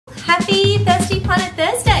Happy Thirsty Planet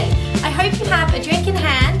Thursday. I hope you have a drink in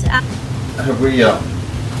hand. Have we,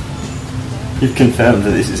 you've confirmed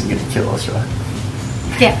that this isn't going to kill us, right?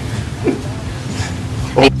 Yeah.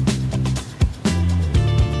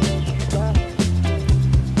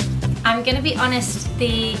 I'm going to be honest,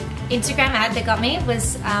 the Instagram ad that got me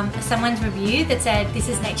was someone's review that said, "This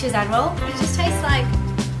is nature's adderall." It just tastes like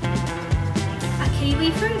a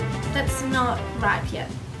kiwi fruit that's not ripe yet.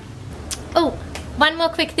 Oh, one more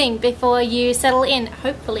quick thing before you settle in,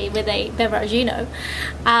 hopefully with a beverage, you know.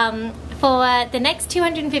 For the next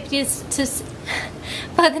 250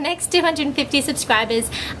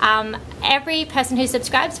 subscribers, every person who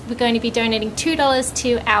subscribes, we're going to be donating $2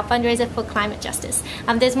 to our fundraiser for climate justice.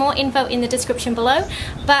 There's more info in the description below,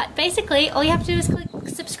 but basically all you have to do is click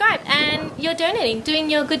subscribe and you're donating,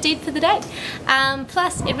 doing your good deed for the day.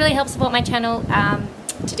 Plus it really helps support my channel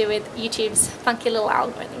to do with YouTube's funky little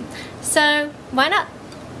algorithm. So why not?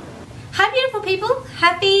 Hi beautiful people,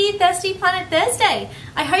 happy Thirsty Planet Thursday.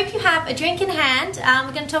 I hope you have a drink in hand.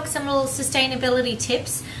 We're going to talk some little sustainability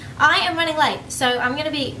tips. I am running late, so I'm going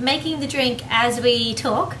to be making the drink as we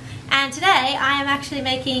talk. And today I am actually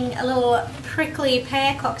making a little prickly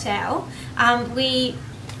pear cocktail. We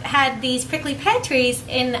had these prickly pear trees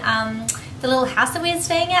in the little house that we were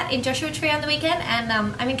staying at in Joshua Tree on the weekend, and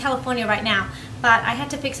I'm in California right now. But I had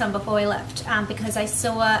to pick some before we left because I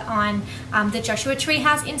saw on the Joshua Tree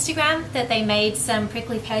House Instagram that they made some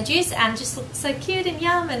prickly pear juice and just looked so cute and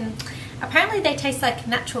yum, and apparently they taste like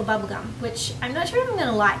natural bubblegum, which I'm not sure if I'm going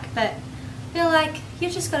to like, but I feel like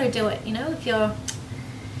you've just got to do it, you know, if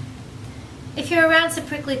you're around some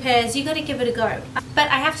prickly pears, you got to give it a go. But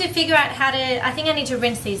I have to figure out how to, I think I need to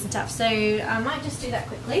rinse these and stuff, so I might just do that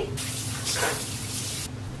quickly.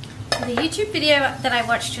 The YouTube video that I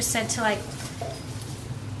watched just said to like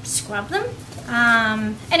scrub them.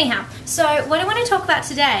 Anyhow, so what I want to talk about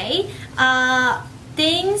today are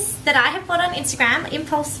things that I have bought on Instagram,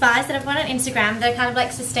 impulse buys that I've bought on Instagram. They're kind of like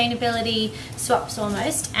sustainability swaps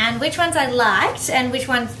almost, and which ones I liked and which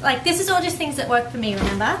ones, like, this is all just things that work for me,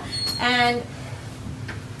 remember? And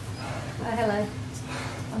oh, hello,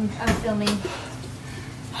 I'm filming.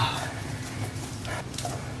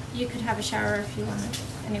 You could have a shower if you wanted.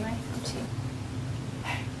 Anyway, up to you.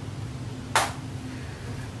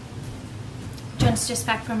 John's just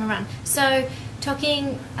back from a run. So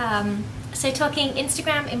talking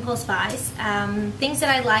Instagram impulse buys, things that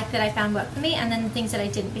I like that I found work for me, and then the things that I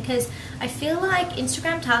didn't, because I feel like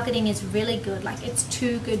Instagram targeting is really good, like it's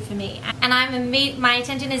too good for me, and my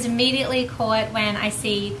attention is immediately caught when I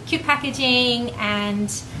see cute packaging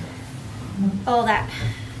and all that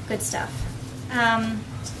good stuff.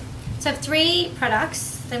 So I have 3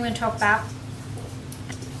 products that I'm going to talk about.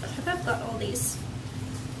 I hope I've got all these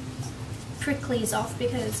pricklies off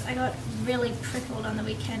because I got really prickled on the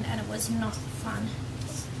weekend and it was not fun.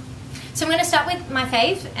 So I'm going to start with my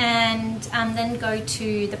fave and then go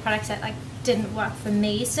to the products that like didn't work for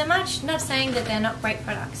me so much. Not saying that they're not great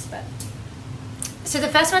products, but... So the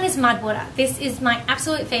first one is Mudwatr. This is my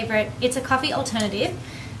absolute favorite. It's a coffee alternative.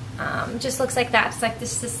 Just looks like that. It's like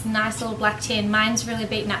this nice little black tin. Mine's really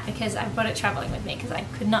beaten up because I brought it traveling with me because I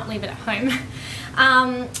could not leave it at home.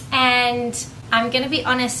 And I'm going to be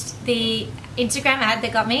honest, the Instagram ad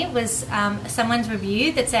that got me was someone's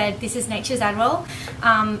review that said, "This is nature's adderall,"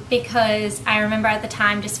 because I remember at the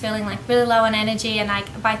time just feeling like really low on energy, and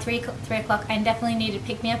like by 3 o'clock I definitely needed to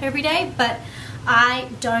pick me up every day, but I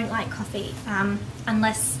don't like coffee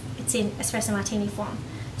unless it's in espresso martini form.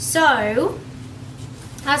 So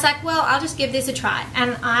I was like, well, I'll just give this a try,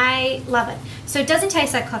 and I love it. So it doesn't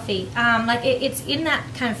taste like coffee, like it's in that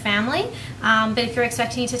kind of family, but if you're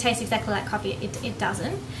expecting it to taste exactly like coffee, it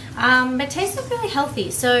doesn't. But it tastes like really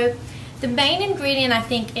healthy. So the main ingredient I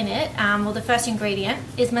think in it, well, the first ingredient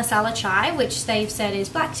is masala chai, which they've said is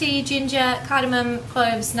black tea, ginger, cardamom,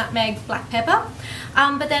 cloves, nutmeg, black pepper.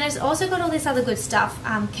 But then it's also got all this other good stuff,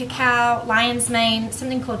 cacao, lion's mane,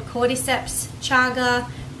 something called cordyceps, chaga,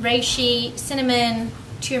 reishi, cinnamon,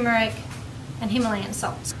 turmeric, and Himalayan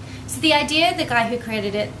salt. So the idea, the guy who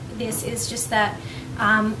created this is just that,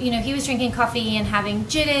 you know, he was drinking coffee and having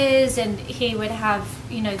jitters, and he would have,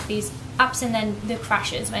 you know, these ups and then the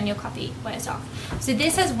crashes when your coffee wears off. So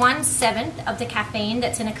this has 1/7 of the caffeine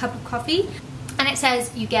that's in a cup of coffee, and it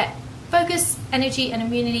says you get focus, energy, and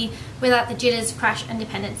immunity without the jitters, crash, and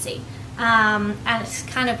dependency. And it's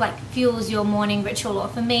kind of like fuels your morning ritual, or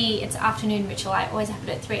for me, it's afternoon ritual. I always have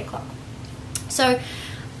it at 3 o'clock. So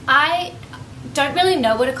I don't really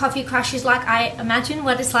know what a coffee crash is like. I imagine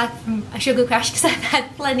what it's like from a sugar crash because I've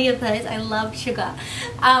had plenty of those. I love sugar.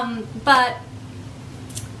 But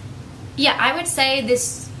yeah, I would say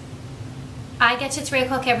this I get to 3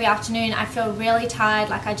 o'clock every afternoon, I feel really tired,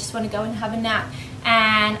 like I just want to go and have a nap,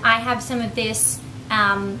 and I have some of this,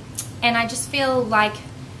 and I just feel like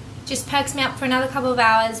just perks me up for another couple of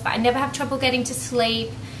hours, but I never have trouble getting to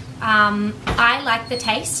sleep. I like the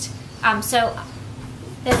taste, so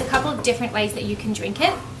there's a couple of different ways that you can drink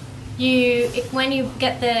it. When you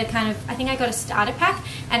get the kind of, I think I got a starter pack,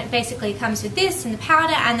 and it basically comes with this and the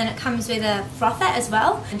powder, and then it comes with a frother as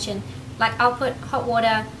well. Like I'll put hot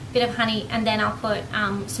water, bit of honey, and then I'll put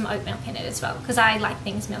some oat milk in it as well, because I like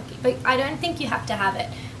things milky. But I don't think you have to have it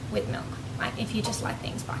with milk. Like if you just like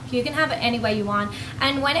things black, you can have it any way you want.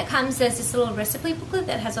 And when it comes, there's this little recipe booklet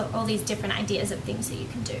that has all these different ideas of things that you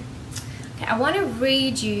can do. Okay, I want to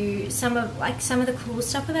read you some of the cool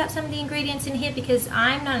stuff about some of the ingredients in here, because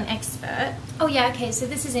I'm not an expert. Oh yeah, okay, so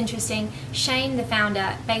this is interesting. Shane, the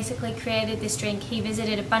founder, basically created this drink. He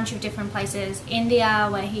visited a bunch of different places, India,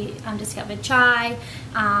 where he discovered chai,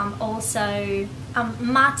 also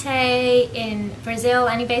mate in Brazil,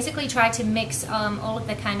 and he basically tried to mix all of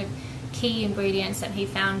the kind of key ingredients that he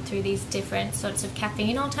found through these different sorts of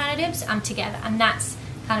caffeine alternatives together, and that's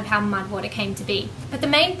kind of how Mudwatr came to be. But the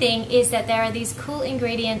main thing is that there are these cool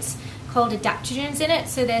ingredients called adaptogens in it.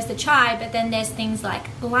 So there's the chai, but then there's things like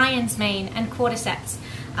lion's mane and cordyceps.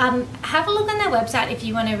 Have a look on their website if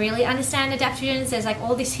you want to really understand adaptogens. There's like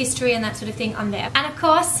all this history and that sort of thing on there. And of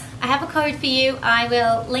course, I have a code for you. I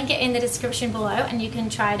will link it in the description below, and you can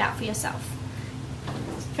try it out for yourself.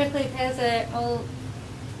 Prickly pears are all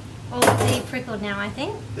de-prickled now, I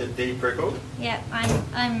think. They're de-prickled? Yeah,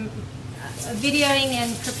 I'm videoing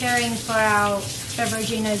and preparing for our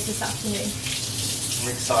Beveragginos this afternoon. I'm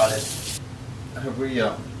excited. Have we,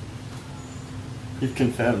 you've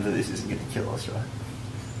confirmed that this isn't going to kill us, right?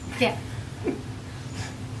 Yeah.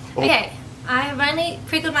 Okay, I've only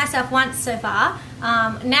prickled myself once so far.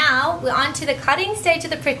 Now we're on to the cutting stage of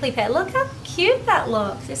the prickly pear. Look how cute that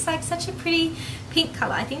looks. It's like such a pretty pink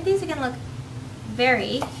color. I think these are going to look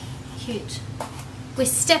very cute. We're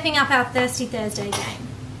stepping up our Thirsty Thursday game.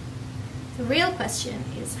 The real question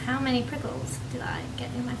is, how many prickles did I get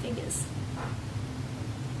in my fingers?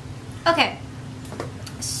 Okay,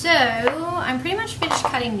 so I'm pretty much finished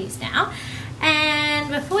cutting these now. And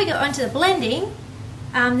before we go on to the blending,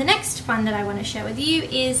 the next one that I want to share with you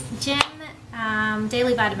is Gem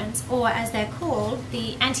Daily Vitamins, or as they're called,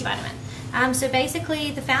 the antivitamin. So basically,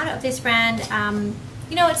 the founder of this brand,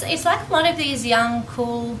 you know, it's like a lot of these young,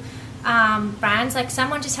 cool brands, like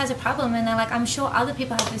someone just has a problem and they're like, I'm sure other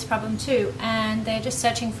people have this problem too, and they're just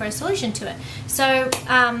searching for a solution to it. So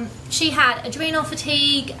she had adrenal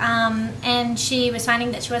fatigue, and she was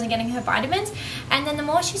finding that she wasn't getting her vitamins, and then the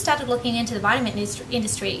more she started looking into the vitamin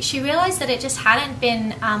industry, she realized that it just hadn't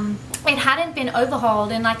been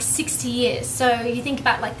overhauled in like 60 years. So you think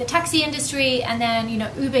about like the taxi industry, and then, you know,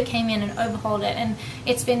 Uber came in and overhauled it, and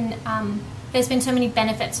it's been there's been so many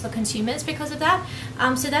benefits for consumers because of that.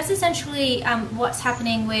 So that's essentially what's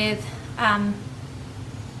happening with,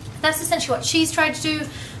 that's essentially what she's tried to do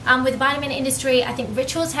with the vitamin industry. I think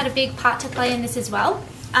rituals had a big part to play in this as well.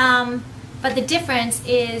 But the difference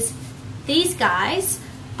is these guys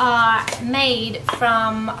are made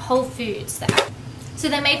from whole foods. So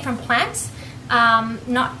they're made from plants,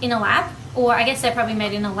 not in a lab. Or I guess they're probably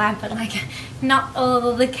made in a lab, but like not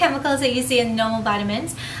all the chemicals that you see in normal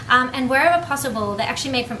vitamins. And wherever possible, they're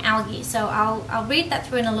actually made from algae. So I'll read that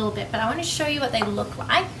through in a little bit, but I want to show you what they look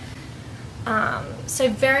like. So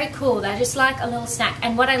very cool. They're just like a little snack.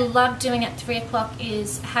 And what I love doing at 3 o'clock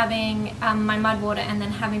is having my Mudwatr and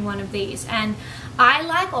then having one of these. And I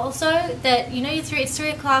like also that, you know, it's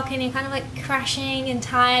 3 o'clock and you're kind of like crashing and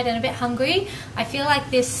tired and a bit hungry. I feel like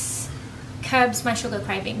this curbs my sugar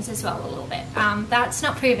cravings as well a little bit. That's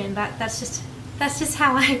not proven, but that's just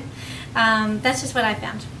how that's just what I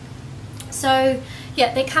found. So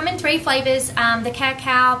yeah, they come in 3 flavors: the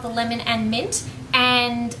cacao, the lemon, and mint.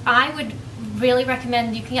 And I would really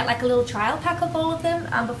recommend you can get like a little trial pack of all of them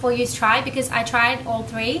before you try, because I tried all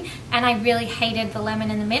 3 and I really hated the lemon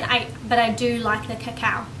and the mint. But I do like the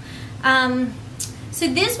cacao. So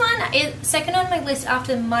this one is second on my list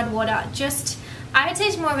after Mudwatr. I would say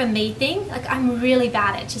it's more of a me thing. Like, I'm really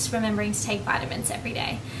bad at just remembering to take vitamins every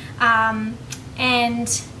day. And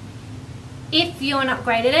if you're not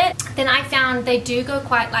great at it, then I found they do go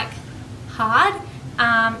quite like hard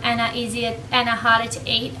and are easier and are harder to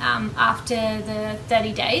eat after the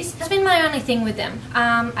 30 days. That's been my only thing with them.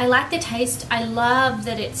 I like the taste. I love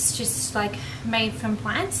that it's just like made from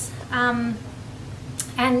plants. And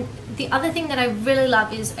the other thing that I really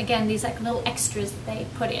love is, again, these like little extras that they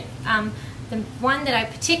put in. The one that I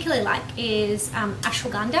particularly like is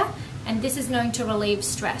ashwagandha, and this is known to relieve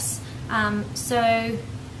stress. So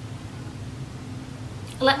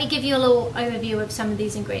let me give you a little overview of some of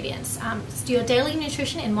these ingredients. It's your daily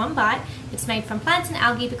nutrition in one bite. It's made from plants and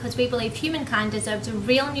algae because we believe humankind deserves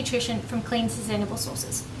real nutrition from clean, sustainable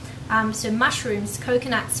sources. So mushrooms,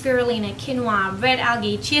 coconut, spirulina, quinoa, red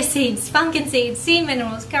algae, chia seeds, pumpkin seeds, sea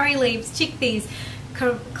minerals, curry leaves, chickpeas,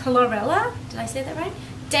 chlorella, did I say that right?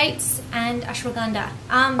 Dates and ashwagandha.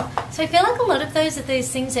 So I feel like a lot of those are those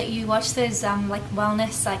things that you watch those like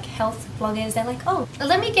wellness, like health bloggers. They're like, oh,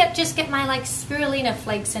 let me just get my like spirulina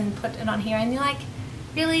flakes and put it on here, and you're like,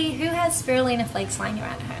 really, who has spirulina flakes lying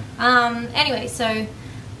around at home? Anyway, so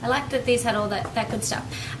I like that these had all that good stuff.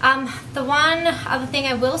 The one other thing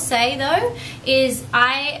I will say though is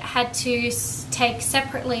I had to take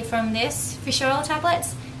separately from this fish oil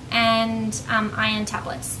tablets and iron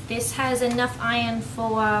tablets. This has enough iron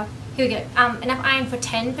for, here we go, enough iron for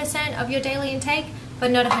 10% of your daily intake,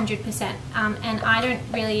 but not 100%. And I don't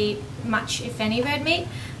really much, if any, red meat,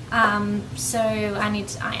 so I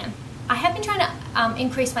need iron. I have been trying to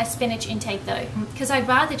increase my spinach intake though, because I'd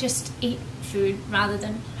rather just eat food rather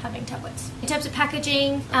than having tablets. In terms of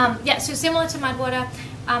packaging, yeah, so similar to Mudwatr,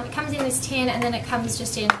 it comes in this tin and then it comes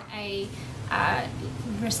just in a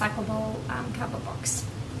recyclable cardboard box.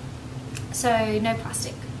 So no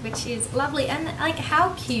plastic, which is lovely. And like,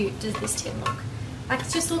 how cute does this tin look? Like, it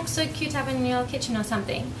just looks so cute to have in your kitchen or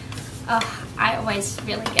something. Oh, I always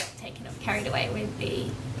really get carried away with the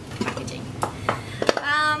packaging.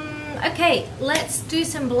 Okay, let's do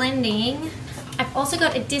some blending. I've also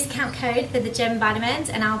got a discount code for the gem vitamins,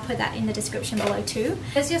 and I'll put that in the description below too.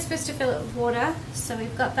 As you're supposed to fill it with water, so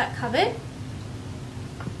we've got that covered.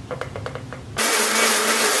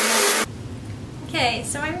 Okay,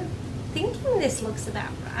 so I'm thinking this looks about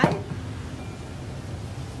right.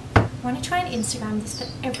 I want to try and Instagram this,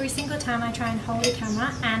 but every single time I try and hold the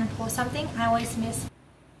camera and pour something, I always miss.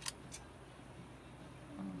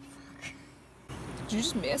 Did you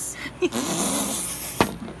just miss?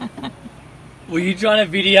 Were you trying to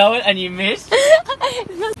video it and you missed?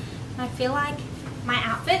 I feel like my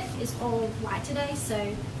outfit is all white today, so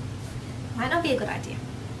it might not be a good idea.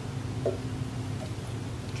 Okay,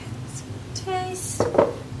 let's taste.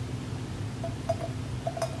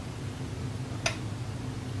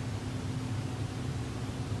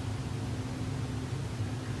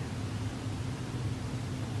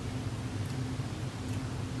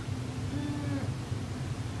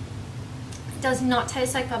 Does not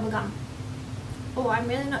taste like bubblegum. Oh, I'm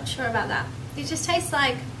really not sure about that. It just tastes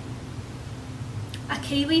like a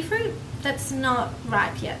kiwi fruit that's not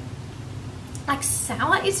ripe yet. Like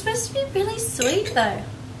sour. It's supposed to be really sweet though.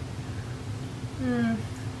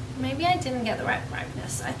 Maybe I didn't get the right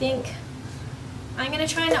ripeness. I think I'm going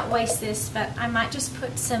to try and not waste this, but I might just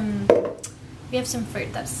put some, we have some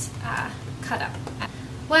fruit that's cut up.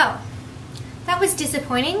 Well, that was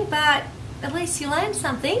disappointing, but at least you learned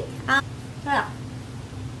something. Yeah,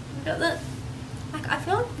 got the, like, I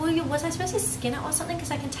feel like, was I supposed to skin it or something? Because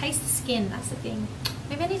I can taste the skin, that's the thing.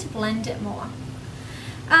 Maybe I need to blend it more.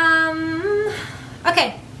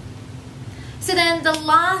 Okay, so then the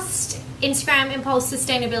last Instagram Impulse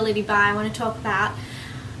Sustainability buy I want to talk about.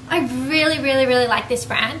 I really like this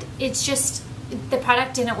brand. It's just, the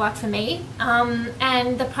product didn't work for me.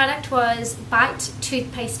 And the product was Bite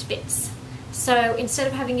Toothpaste Bits. So instead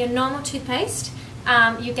of having your normal toothpaste,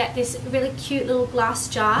 you get this really cute little glass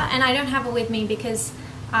jar, and I don't have it with me because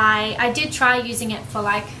I did try using it for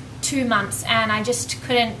like 2 months and I just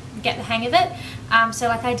couldn't get the hang of it, so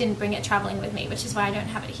like I didn't bring it traveling with me, which is why I don't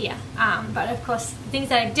have it here. But of course, the things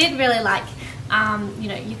that I did really like, you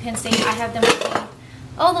know, you can see I have them with me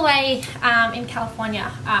all the way in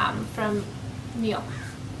California from New York.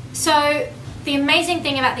 So the amazing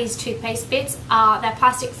thing about these toothpaste bits are they're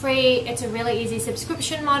plastic free, it's a really easy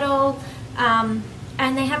subscription model,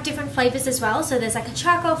 and they have different flavors as well. So there's like a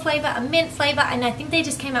charcoal flavor, a mint flavor, and I think they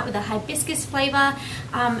just came out with a hibiscus flavor,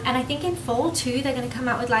 and I think in fall too they're going to come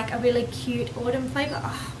out with like a really cute autumn flavor.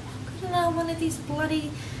 Oh, I don't know, one of these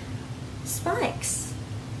bloody spikes.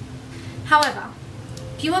 However,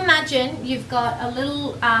 if you imagine you've got a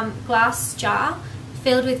little glass jar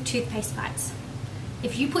filled with toothpaste bites.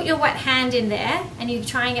 If you put your wet hand in there and you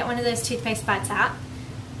try and get one of those toothpaste bites out,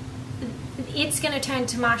 it's going to turn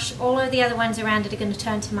to mush. All of the other ones around it are going to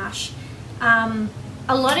turn to mush. A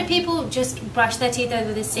lot of people just brush their teeth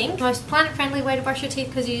over the sink. The most planet-friendly way to brush your teeth,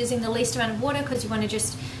 because you're using the least amount of water, because you want to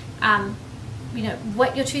just, you know,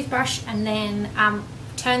 wet your toothbrush and then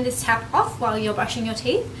turn this tap off while you're brushing your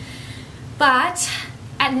teeth. But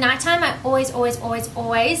at nighttime, I always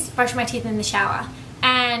brush my teeth in the shower.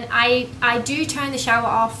 And I do turn the shower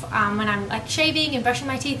off when I'm like shaving and brushing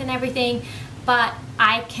my teeth and everything, but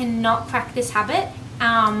I cannot crack this habit.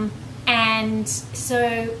 And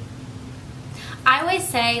so I always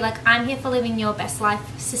say, like, I'm here for living your best life,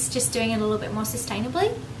 just doing it a little bit more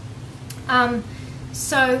sustainably.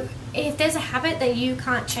 So if there's a habit that you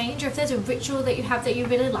can't change, or if there's a ritual that you have that you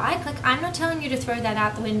really like, I'm not telling you to throw that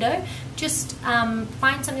out the window. Just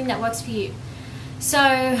find something that works for you.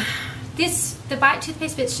 So the Bite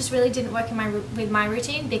Toothpaste bits just really didn't work with my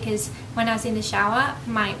routine, because when I was in the shower,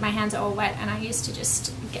 my hands are all wet, and I used to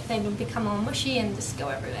just they would become all mushy and just go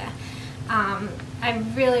everywhere. I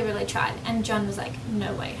really tried, and John was like,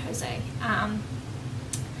 no way, Jose.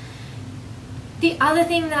 The other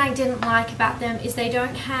thing that I didn't like about them is they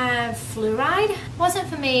don't have fluoride. Wasn't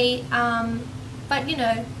for me, but you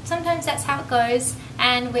know, sometimes that's how it goes,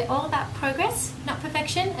 and we're all about progress, not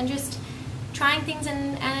perfection, and just trying things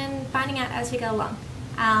and finding out as we go along.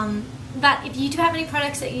 But if you do have any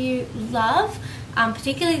products that you love,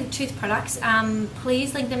 particularly the tooth products,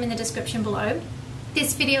 please link them in the description below.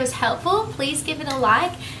 This video is helpful, please give it a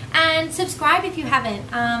like and subscribe if you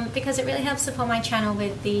haven't, because it really helps support my channel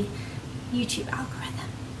with the YouTube algorithm.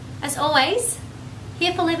 As always,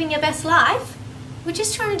 here for living your best life. We're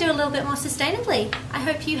just trying to do a little bit more sustainably. I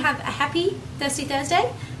hope you have a happy Thirsty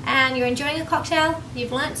Thursday and you're enjoying a cocktail,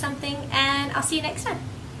 you've learnt something, and I'll see you next time.